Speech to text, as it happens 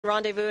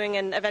rendezvousing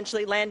and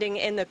eventually landing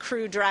in the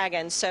Crew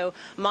Dragon. So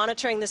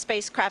monitoring the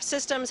spacecraft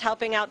systems,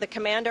 helping out the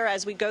commander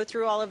as we go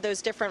through all of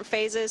those different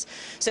phases.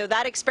 So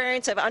that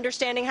experience of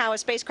understanding how a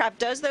spacecraft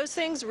does those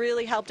things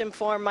really helped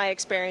inform my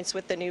experience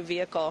with the new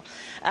vehicle.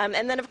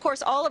 And then, of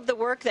course, all of the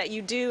work that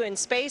you do in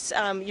space,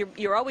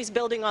 you're always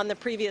building on the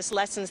previous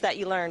lessons that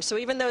you learned. So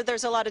even though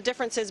there's a lot of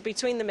differences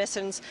between the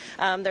missions,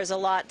 there's a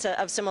lot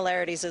of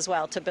similarities as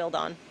well to build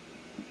on.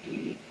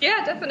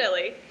 Yeah,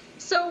 definitely.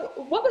 So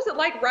what was it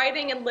like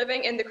riding and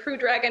living in the Crew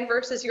Dragon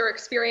versus your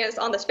experience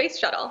on the space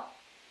shuttle?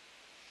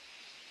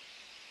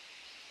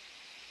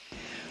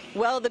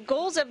 Well, the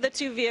goals of the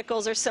two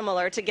vehicles are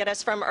similar, to get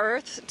us from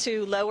Earth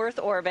to low Earth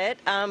orbit,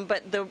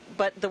 but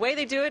the way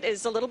they do it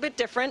is a little bit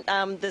different.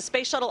 The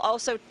space shuttle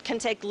also can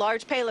take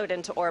large payload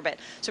into orbit,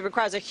 so it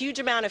requires a huge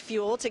amount of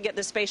fuel to get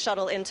the space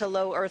shuttle into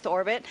low Earth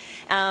orbit.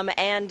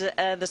 And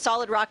the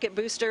solid rocket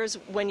boosters,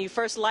 when you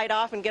first light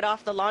off and get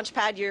off the launch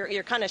pad,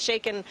 you're kind of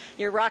shaking,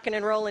 you're rocking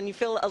and rolling, you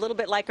feel a little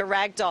bit like a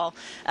rag doll.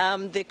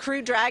 The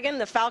Crew Dragon,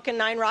 the Falcon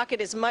 9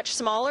 rocket, is much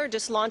smaller,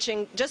 just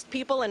launching just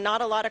people and not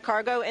a lot of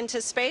cargo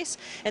into space.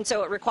 And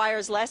so it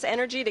requires less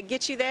energy to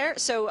get you there.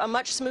 So a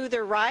much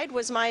smoother ride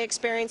was my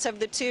experience of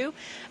the two.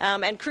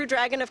 And Crew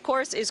Dragon, of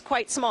course, is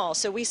quite small.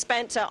 So we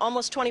spent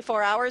almost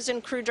 24 hours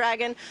in Crew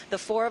Dragon. The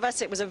four of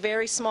us, it was a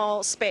very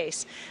small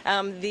space.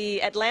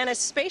 The Atlantis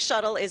space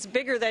shuttle is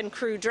bigger than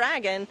Crew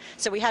Dragon,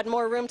 so we had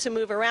more room to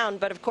move around.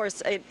 But of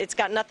course, it's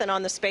got nothing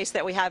on the space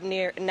that we have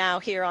now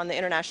here on the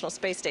International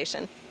Space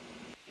Station.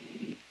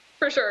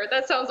 For sure,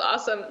 that sounds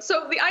awesome.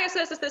 So the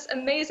ISS is this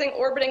amazing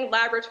orbiting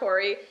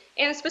laboratory,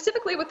 and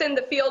specifically within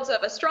the fields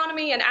of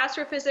astronomy and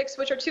astrophysics,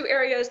 which are two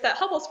areas that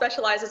Hubble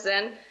specializes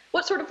in,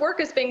 what sort of work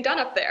is being done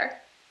up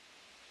there?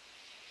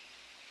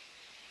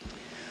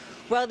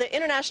 Well, the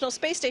International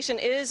Space Station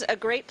is a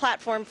great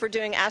platform for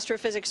doing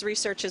astrophysics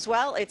research as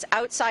well. It's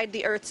outside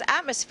the Earth's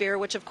atmosphere,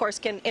 which of course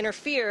can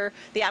interfere,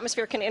 the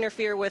atmosphere can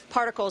interfere with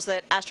particles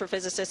that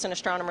astrophysicists and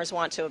astronomers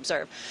want to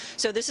observe.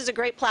 So this is a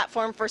great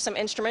platform for some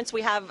instruments.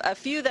 We have a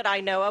few that I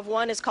know of.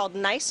 One is called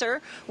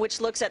NICER, which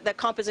looks at the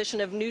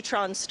composition of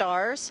neutron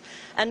stars.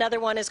 Another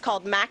one is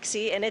called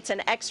MAXI, and it's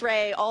an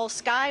X-ray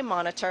all-sky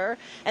monitor.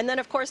 And then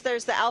of course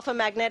there's the Alpha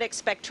Magnetic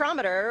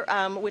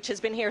Spectrometer, which has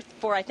been here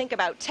for I think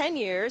about 10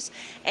 years.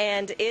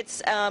 And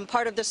it's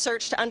part of the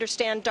search to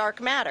understand dark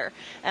matter.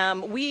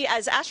 We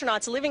as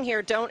astronauts living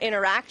here don't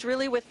interact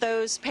really with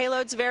those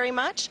payloads very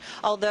much,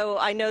 although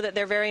I know that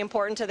they're very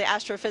important to the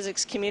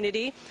astrophysics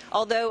community.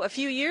 Although a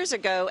few years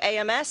ago,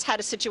 AMS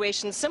had a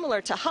situation similar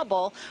to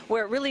Hubble,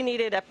 where it really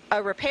needed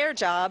a repair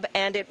job,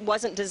 and it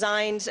wasn't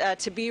designed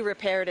to be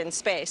repaired in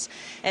space.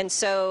 And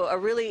so a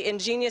really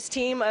ingenious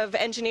team of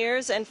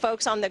engineers and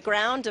folks on the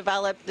ground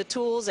developed the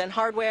tools and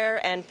hardware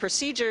and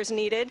procedures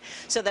needed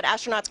so that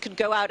astronauts could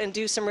go out and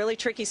do some really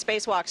tricky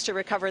spacewalks to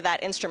recover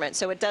that instrument.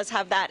 So it does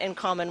have that in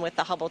common with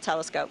the Hubble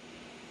telescope.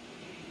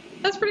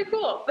 That's pretty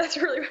cool. That's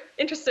really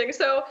interesting.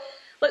 So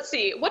let's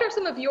see, what are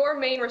some of your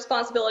main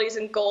responsibilities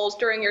and goals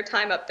during your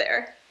time up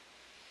there?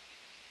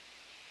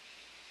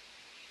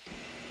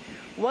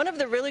 One of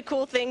the really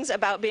cool things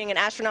about being an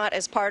astronaut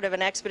as part of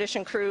an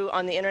expedition crew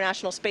on the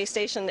International Space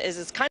Station is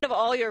it's kind of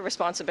all your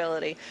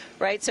responsibility,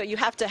 right? So you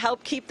have to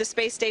help keep the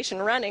space station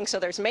running, so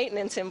there's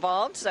maintenance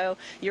involved. So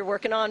you're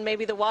working on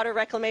maybe the water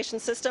reclamation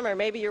system, or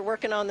maybe you're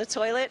working on the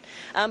toilet.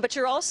 But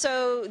you're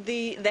also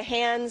the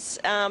hands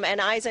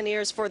and eyes and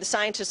ears for the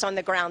scientists on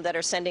the ground that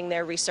are sending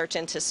their research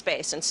into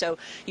space. And so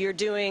you're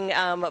doing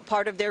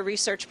part of their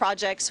research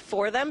projects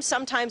for them.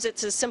 Sometimes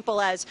it's as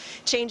simple as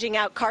changing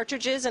out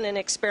cartridges in an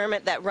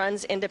experiment that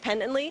runs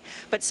independently,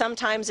 but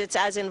sometimes it's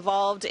as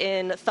involved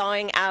in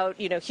thawing out,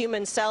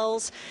 human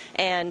cells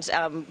and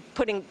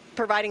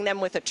providing them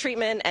with a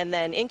treatment, and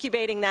then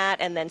incubating that,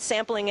 and then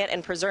sampling it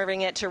and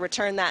preserving it to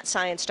return that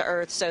science to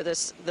Earth, so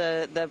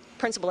the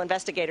principal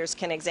investigators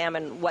can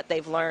examine what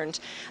they've learned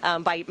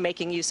by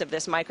making use of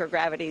this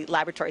microgravity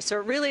laboratory. So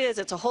it really is,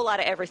 it's a whole lot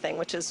of everything,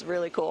 which is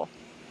really cool.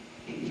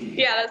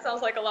 Yeah, that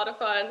sounds like a lot of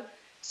fun.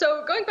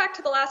 So going back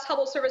to the last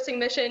Hubble servicing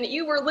mission,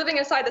 you were living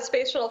inside the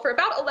space shuttle for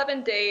about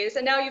 11 days,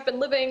 and now you've been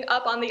living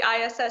up on the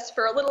ISS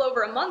for a little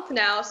over a month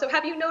now. So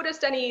have you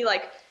noticed any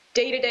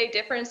day-to-day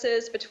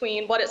differences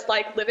between what it's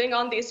like living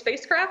on these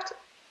spacecraft?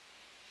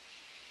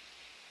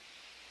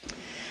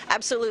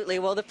 Absolutely.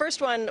 Well, the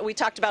first one we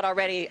talked about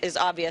already is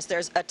obvious.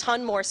 There's a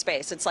ton more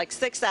space. It's like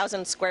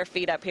 6,000 square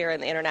feet up here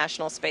in the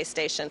International Space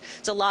Station.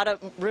 It's a lot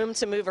of room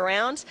to move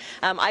around.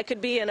 I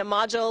could be in a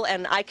module,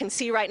 and I can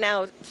see right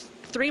now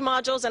 3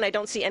 modules, and I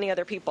don't see any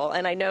other people,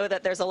 and I know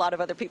that there's a lot of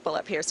other people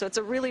up here, so it's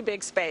a really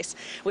big space,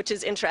 which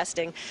is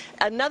interesting.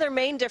 Another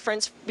main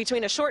difference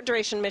between a short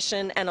duration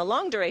mission and a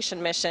long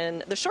duration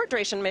mission, the short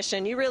duration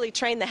mission, you really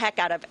train the heck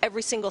out of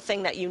every single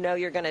thing that you know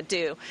you're going to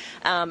do,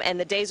 and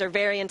the days are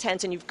very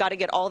intense, and you've got to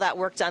get all that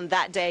work done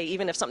that day.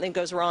 Even if something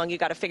goes wrong, you've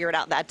got to figure it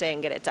out that day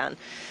and get it done.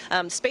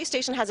 Space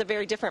Station has a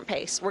very different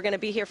pace. We're going to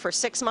be here for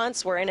 6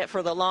 months. We're in it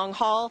for the long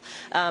haul.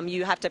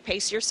 You have to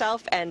pace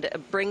yourself and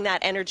bring that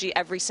energy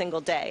every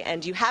single day, and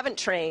and you haven't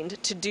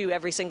trained to do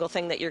every single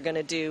thing that you're going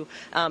to do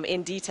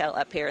in detail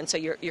up here. And so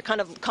you're kind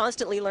of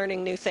constantly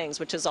learning new things,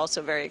 which is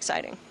also very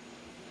exciting.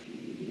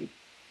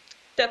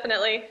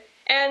 Definitely.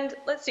 And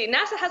let's see,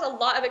 NASA has a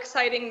lot of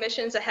exciting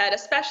missions ahead,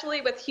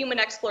 especially with human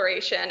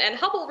exploration. And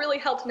Hubble really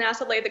helped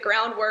NASA lay the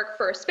groundwork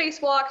for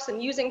spacewalks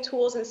and using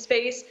tools in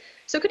space.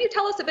 So could you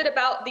tell us a bit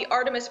about the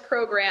Artemis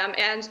program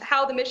and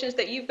how the missions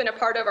that you've been a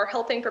part of are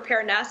helping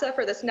prepare NASA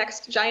for this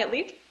next giant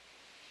leap?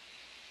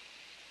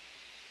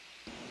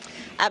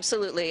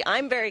 Absolutely.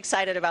 I'm very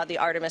excited about the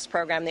Artemis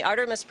program. The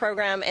Artemis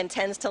program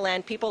intends to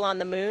land people on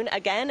the moon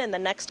again in the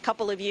next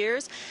couple of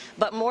years,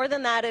 but more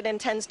than that, it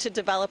intends to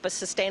develop a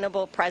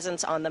sustainable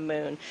presence on the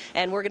moon.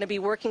 And we're going to be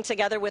working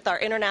together with our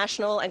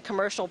international and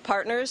commercial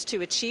partners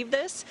to achieve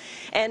this.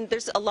 And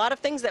there's a lot of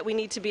things that we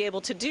need to be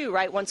able to do,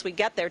 right, once we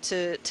get there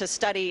to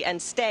study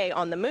and stay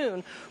on the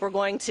moon. We're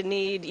going to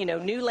need,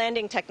 new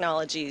landing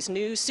technologies,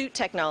 new suit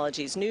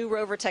technologies, new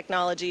rover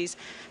technologies,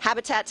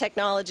 habitat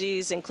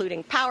technologies,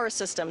 including power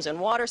systems and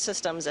water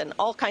systems and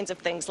all kinds of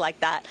things like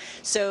that.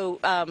 So,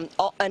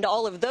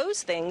 all of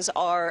those things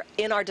are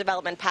in our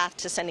development path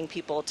to sending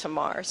people to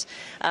Mars,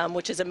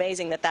 which is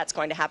amazing that that's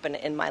going to happen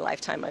in my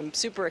lifetime. I'm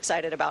super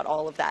excited about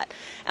all of that.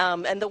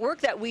 And the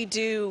work that we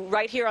do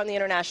right here on the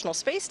International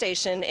Space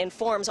Station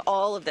informs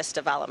all of this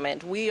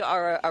development. We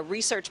are a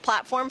research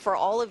platform for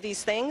all of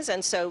these things,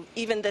 and so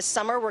even this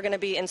summer we're going to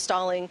be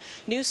installing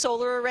new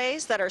solar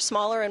arrays that are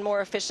smaller and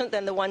more efficient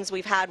than the ones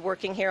we've had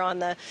working here on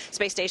the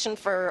space station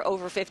for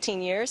over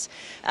 15 years.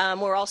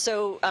 We're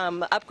also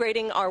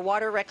upgrading our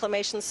water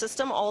reclamation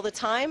system all the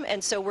time,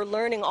 and so we're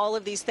learning all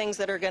of these things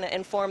that are going to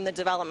inform the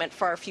development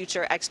for our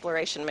future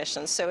exploration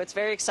missions. So it's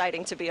very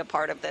exciting to be a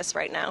part of this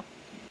right now.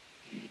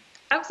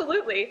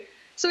 Absolutely.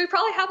 So we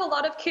probably have a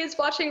lot of kids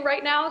watching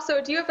right now,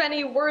 so do you have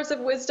any words of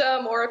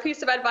wisdom or a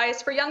piece of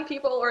advice for young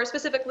people, or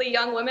specifically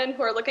young women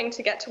who are looking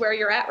to get to where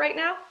you're at right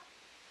now?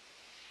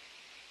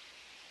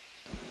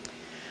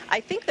 I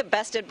think the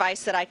best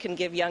advice that I can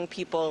give young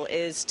people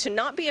is to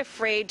not be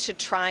afraid to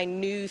try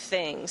new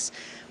things.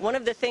 One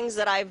of the things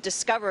that I've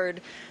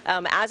discovered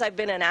as I've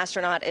been an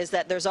astronaut is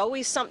that there's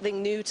always something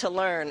new to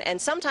learn.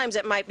 And sometimes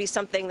it might be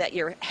something that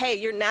you're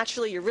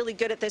really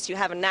good at this, you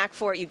have a knack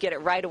for it, you get it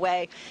right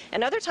away.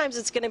 And other times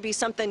it's going to be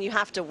something you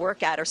have to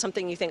work at, or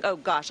something you think, oh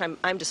gosh,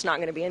 I'm just not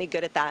going to be any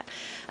good at that.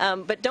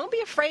 But don't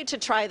be afraid to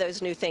try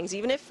those new things.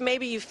 Even if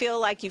maybe you feel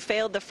like you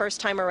failed the first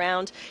time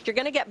around, you're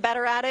going to get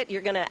better at it.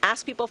 You're going to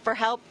ask people for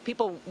help.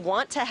 People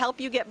want to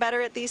help you get better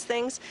at these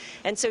things.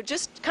 And so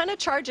just kind of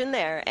charge in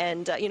there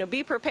and,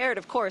 be prepared,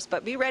 of course,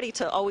 but be ready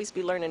to always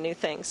be learning new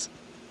things.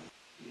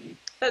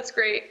 That's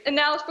great. And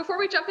now, before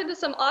we jump into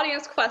some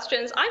audience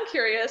questions, I'm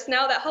curious,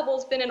 now that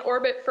Hubble's been in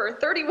orbit for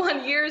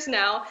 31 years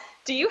now,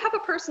 do you have a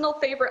personal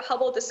favorite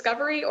Hubble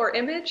discovery or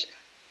image?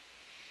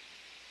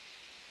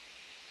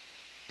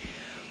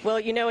 Well,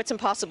 it's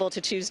impossible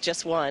to choose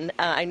just one.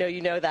 I know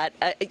you know that.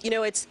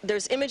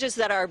 There's images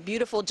that are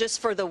beautiful just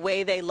for the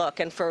way they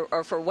look and for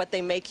what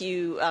they make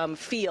you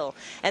feel.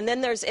 And then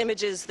there's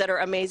images that are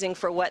amazing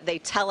for what they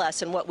tell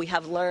us and what we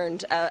have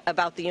learned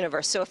about the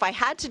universe. So if I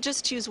had to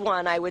just choose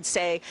one, I would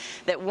say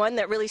that one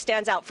that really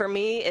stands out for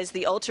me is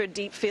the ultra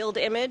deep field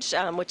image,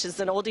 which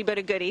is an oldie but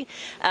a goodie.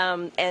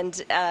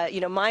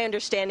 My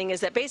understanding is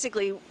that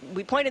basically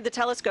we pointed the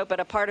telescope at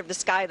a part of the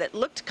sky that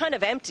looked kind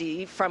of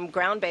empty from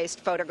ground-based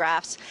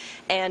photographs.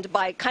 And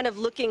by kind of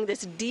looking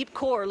this deep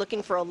core,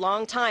 looking for a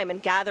long time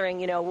and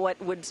gathering, what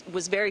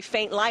was very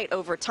faint light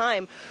over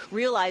time,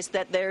 realized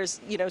that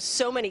there's,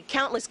 so many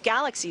countless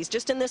galaxies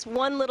just in this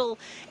one little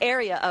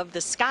area of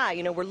the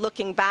sky. We're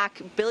looking back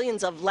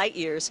billions of light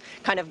years,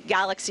 kind of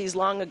galaxies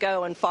long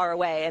ago and far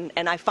away.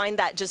 And I find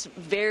that just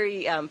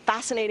very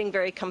fascinating,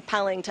 very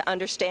compelling to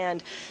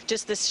understand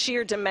just this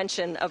sheer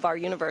dimension of our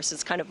universe.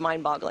 Is kind of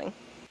mind-boggling.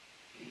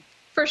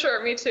 For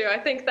sure, me too. I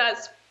think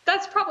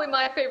that's probably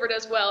my favorite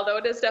as well, though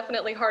it is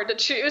definitely hard to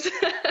choose.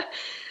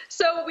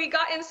 So we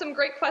got in some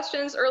great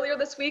questions earlier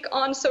this week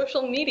on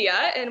social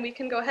media, and we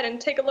can go ahead and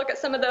take a look at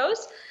some of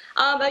those.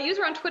 A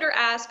user on Twitter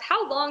asked,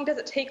 how long does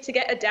it take to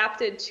get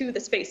adapted to the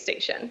space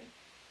station?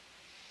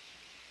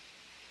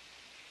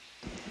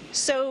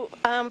 So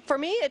for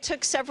me, it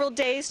took several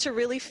days to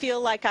really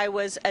feel like I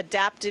was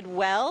adapted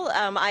well.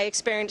 I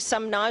experienced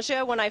some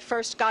nausea when I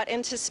first got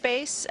into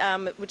space,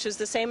 which was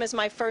the same as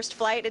my first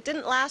flight. It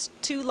didn't last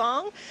too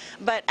long,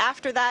 but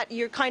after that,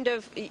 you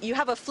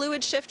have a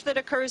fluid shift that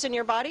occurs in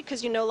your body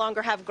because you no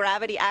longer have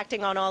gravity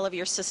acting on all of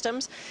your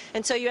systems.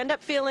 And so you end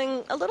up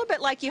feeling a little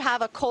bit like you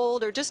have a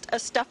cold or just a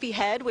stuffy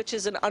head, which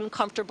is an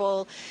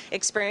uncomfortable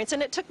experience.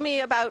 And it took me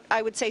about,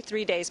 I would say,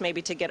 3 days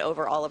maybe to get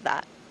over all of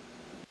that.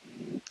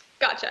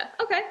 Gotcha.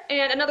 Okay.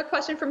 And another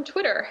question from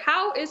Twitter.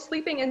 How is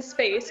sleeping in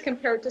space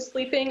compared to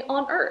sleeping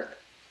on Earth?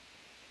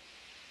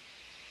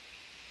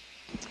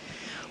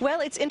 Well,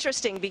 it's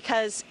interesting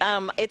because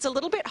it's a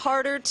little bit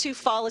harder to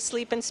fall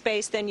asleep in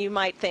space than you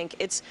might think.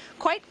 It's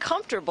quite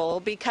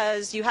comfortable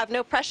because you have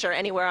no pressure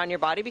anywhere on your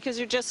body because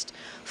you're just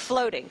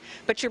floating.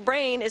 But your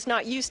brain is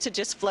not used to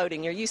just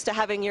floating. You're used to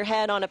having your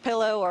head on a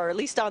pillow or at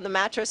least on the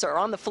mattress or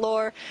on the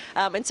floor.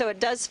 And so it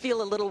does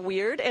feel a little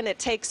weird, and it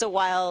takes a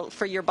while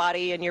for your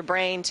body and your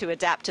brain to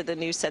adapt to the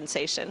new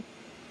sensation.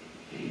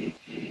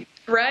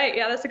 Right,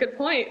 yeah, that's a good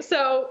point.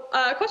 So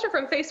a question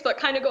from Facebook,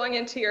 kind of going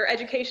into your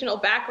educational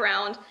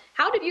background.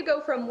 How did you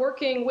go from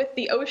working with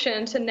the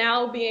ocean to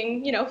now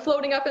being,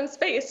 floating up in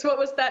space? What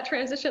was that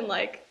transition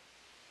like?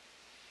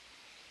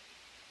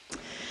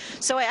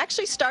 So I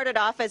actually started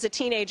off as a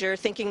teenager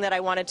thinking that I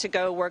wanted to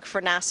go work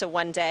for NASA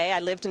one day. I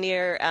lived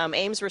near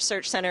Ames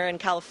Research Center in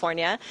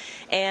California,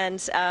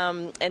 and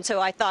so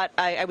I thought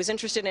I was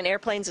interested in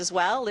airplanes as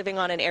well, living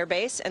on an air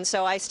base, and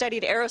so I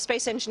studied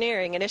aerospace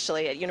engineering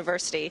initially at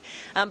university,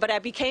 but I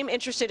became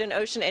interested in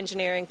ocean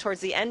engineering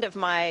towards the end of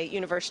my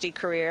university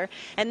career,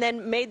 and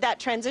then made that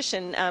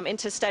transition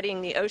into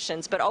studying the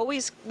oceans, but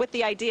always with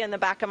the idea in the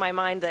back of my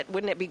mind that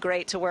wouldn't it be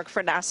great to work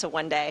for NASA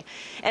one day.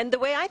 And the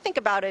way I think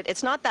about it,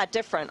 it's not that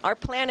different. Our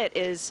planet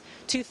is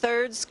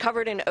 2/3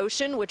 covered in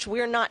ocean, which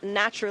we're not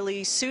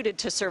naturally suited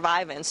to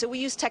survive in. So we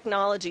use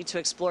technology to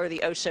explore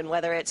the ocean,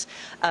 whether it's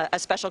a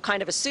special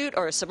kind of a suit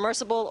or a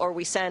submersible, or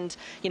we send,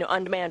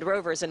 unmanned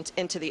rovers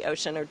into the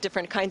ocean, or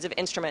different kinds of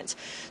instruments.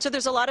 So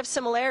there's a lot of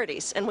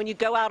similarities. And when you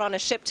go out on a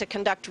ship to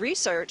conduct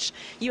research,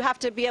 you have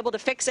to be able to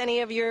fix any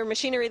of your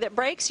machinery that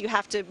breaks. You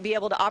have to be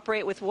able to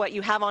operate with what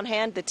you have on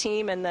hand, the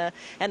team and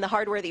the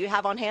hardware that you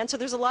have on hand. So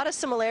there's a lot of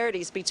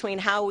similarities between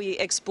how we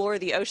explore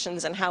the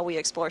oceans and how we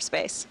explore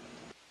space.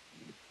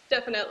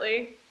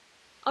 Definitely.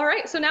 All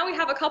right, so now we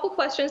have a couple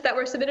questions that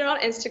were submitted on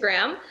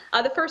Instagram.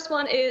 The first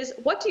one is,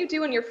 what do you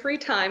do in your free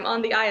time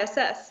on the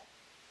ISS?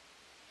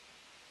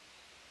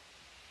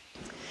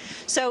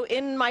 So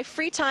in my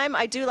free time,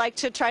 I do like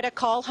to try to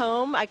call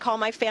home. I call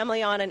my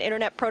family on an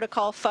internet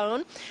protocol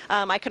phone.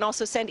 I can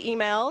also send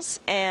emails.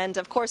 And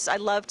of course, I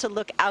love to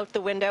look out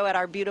the window at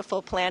our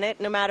beautiful planet,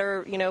 no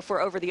matter, if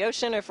we're over the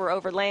ocean or if we're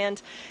over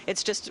land.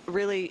 It's just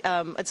really,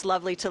 it's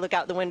lovely to look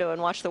out the window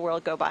and watch the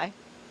world go by.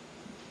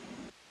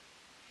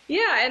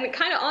 Yeah, and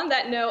kind of on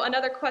that note,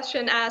 another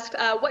question asked,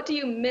 what do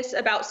you miss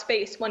about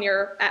space when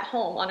you're at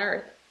home on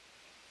Earth?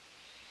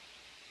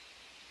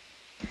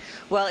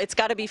 Well, it's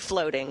got to be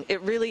floating. It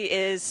really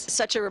is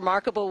such a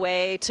remarkable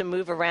way to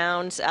move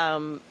around.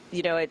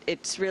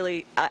 It's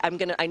really,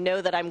 I know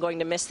that I'm going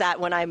to miss that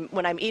when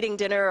I'm eating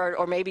dinner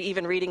or maybe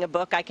even reading a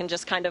book. I can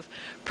just kind of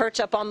perch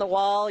up on the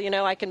wall.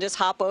 I can just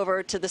hop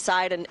over to the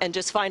side and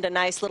just find a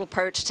nice little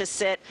perch to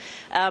sit.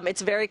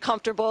 It's very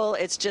comfortable.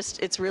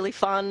 It's really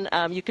fun.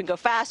 You can go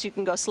fast. You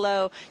can go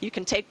slow. You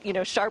can take,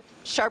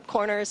 sharp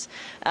corners.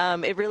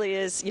 It really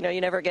is,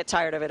 you never get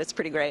tired of it. It's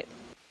pretty great.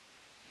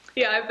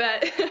 Yeah, I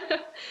bet.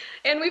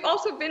 And we've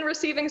also been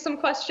receiving some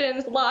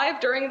questions live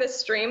during this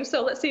stream,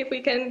 so let's see if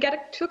we can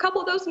get to a couple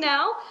of those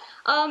now.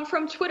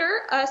 From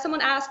Twitter,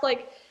 someone asked,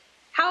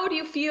 how do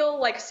you feel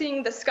like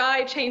seeing the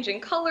sky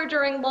changing color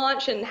during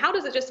launch, and how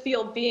does it just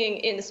feel being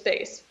in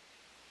space?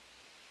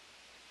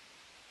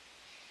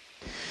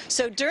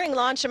 So during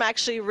launch, I'm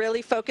actually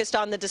really focused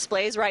on the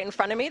displays right in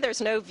front of me.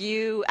 There's no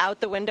view out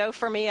the window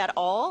for me at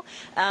all.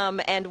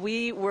 And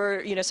we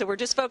were, so we're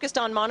just focused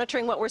on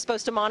monitoring what we're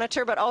supposed to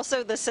monitor, but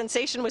also the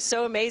sensation was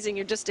so amazing.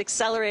 You're just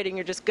accelerating,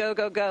 you're just go,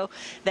 go, go,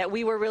 that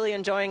we were really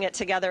enjoying it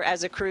together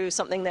as a crew,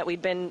 something that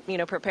we'd been,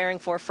 preparing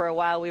for a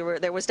while.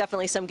 There was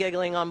definitely some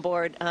giggling on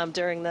board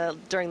during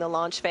the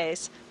launch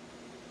phase.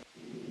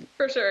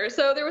 For sure.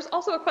 So there was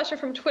also a question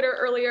from Twitter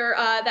earlier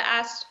that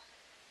asked,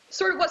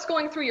 sort of what's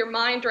going through your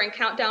mind during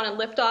countdown and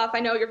liftoff. I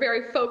know you're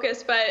very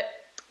focused, but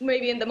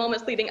maybe in the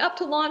moments leading up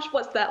to launch,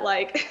 what's that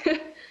like?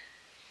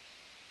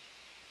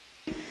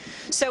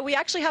 So we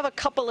actually have a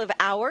couple of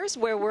hours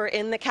where we're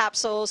in the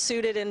capsule,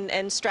 suited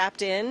and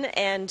strapped in,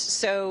 and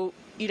so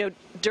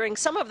during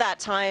some of that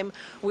time,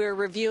 we're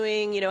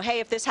reviewing, hey,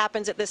 if this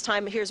happens at this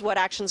time, here's what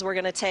actions we're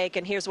going to take,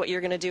 and here's what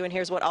you're going to do, and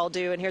here's what I'll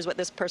do, and here's what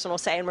this person will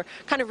say, and we're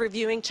kind of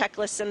reviewing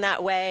checklists in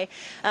that way.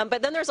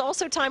 But then there's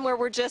also time where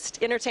we're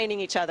just entertaining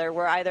each other.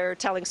 We're either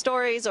telling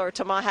stories, or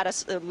Tama had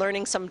us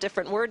learning some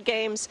different word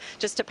games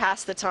just to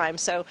pass the time.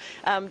 So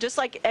just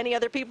like any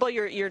other people,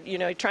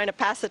 you're trying to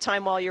pass the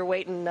time while you're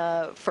waiting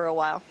for a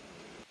while.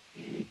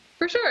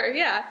 For sure,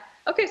 yeah.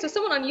 Okay, so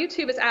someone on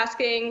YouTube is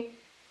asking,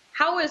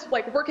 how is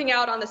working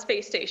out on the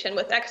space station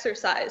with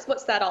exercise?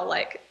 What's that all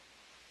like?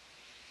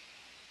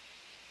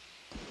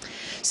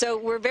 So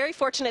we're very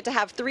fortunate to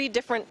have 3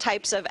 different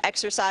types of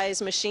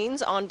exercise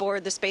machines on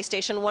board the space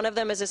station. One of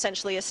them is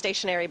essentially a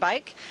stationary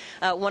bike.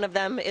 One of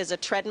them is a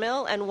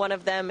treadmill, and one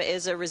of them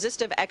is a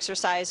resistive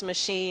exercise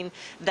machine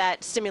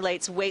that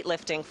simulates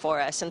weightlifting for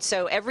us. And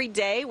so every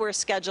day we're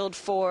scheduled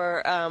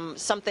for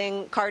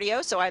something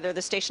cardio, so either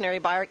the stationary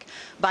bike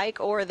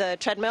or the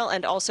treadmill,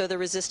 and also the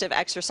resistive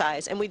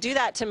exercise. And we do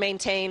that to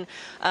maintain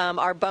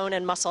our bone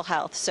and muscle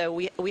health. So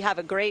we have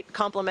a great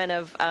complement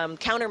of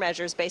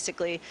countermeasures,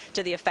 basically,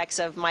 to the effects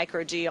of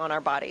micro-G on our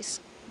bodies.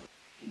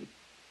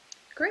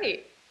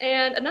 Great.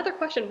 And another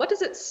question, what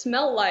does it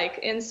smell like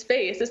in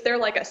space? Is there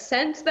like a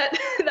scent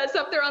that's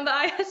up there on the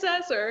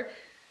ISS, or?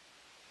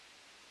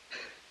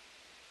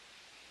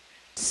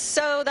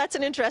 So that's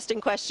an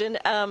interesting question.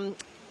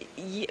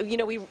 You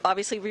know, we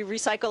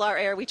recycle our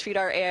air, we treat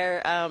our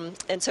air,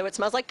 and so it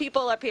smells like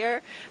people up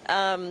here.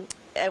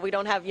 And we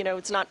don't have, you know,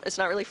 it's not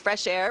really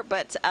fresh air.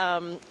 But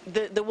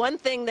the one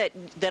thing that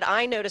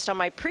I noticed on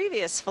my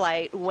previous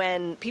flight,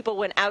 when people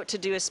went out to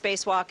do a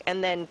spacewalk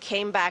and then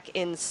came back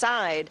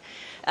inside,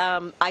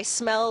 I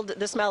smelled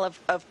the smell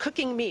of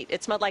cooking meat.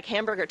 It smelled like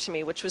hamburger to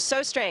me, which was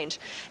so strange.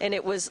 And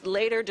it was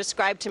later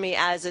described to me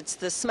as it's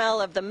the smell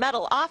of the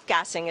metal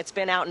off-gassing. It's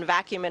been out in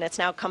vacuum and it's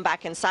now come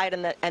back inside,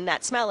 and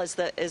that smell is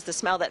the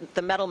smell that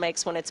the metal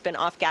makes when it's been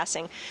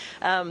off-gassing.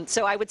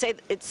 So I would say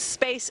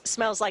space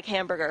smells like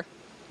hamburger.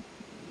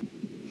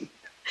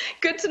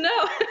 Good to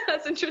know.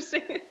 That's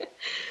interesting.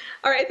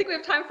 All right, I think we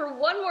have time for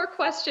one more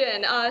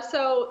question.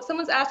 So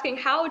someone's asking,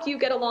 how do you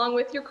get along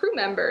with your crew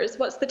members?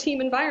 What's the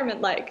team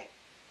environment like?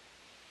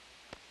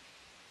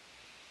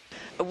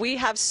 We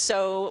have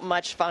so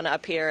much fun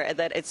up here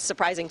that it's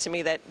surprising to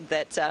me that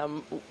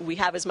we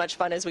have as much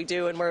fun as we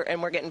do, and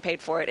we're getting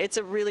paid for it. It's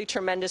a really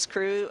tremendous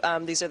crew.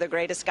 These are the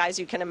greatest guys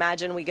you can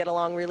imagine. We get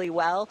along really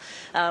well.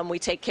 We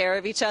take care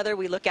of each other.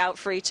 We look out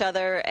for each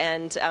other,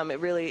 and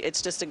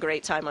it's just a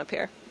great time up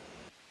here.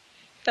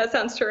 That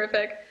sounds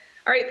terrific.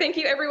 All right, thank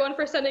you everyone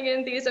for sending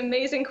in these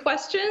amazing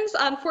questions.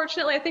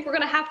 Unfortunately, I think we're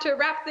going to have to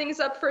wrap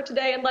things up for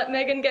today and let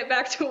Megan get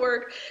back to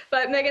work.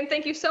 But Megan,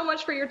 thank you so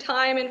much for your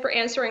time and for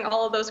answering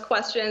all of those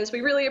questions.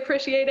 We really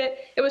appreciate it.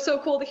 It was so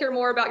cool to hear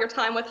more about your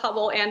time with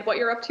Hubble and what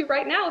you're up to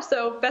right now.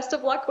 So best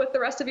of luck with the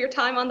rest of your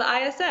time on the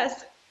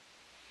ISS.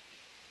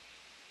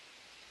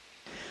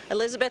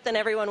 Elizabeth and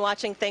everyone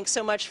watching, thanks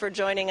so much for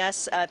joining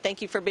us.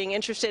 Thank you for being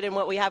interested in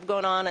what we have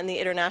going on the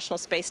International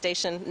Space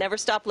Station. Never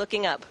stop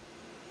looking up.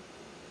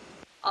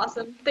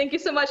 Awesome. Thank you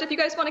so much. If you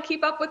guys want to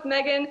keep up with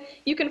Megan,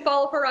 you can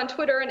follow her on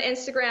Twitter and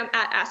Instagram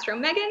at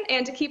AstroMegan.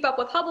 And to keep up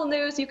with Hubble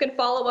news, you can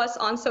follow us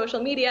on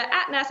social media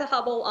at NASA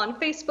Hubble on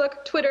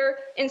Facebook, Twitter,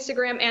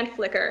 Instagram, and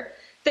Flickr.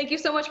 Thank you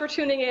so much for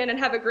tuning in, and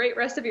have a great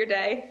rest of your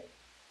day.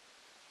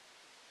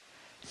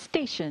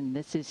 Station,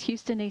 this is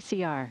Houston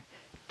ACR.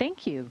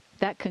 Thank you.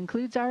 That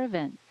concludes our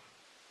event.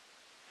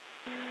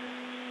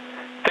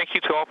 Thank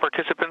you to all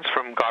participants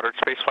from Goddard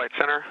Space Flight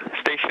Center.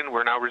 Station,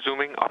 we're now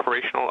resuming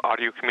operational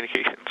audio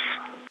communications.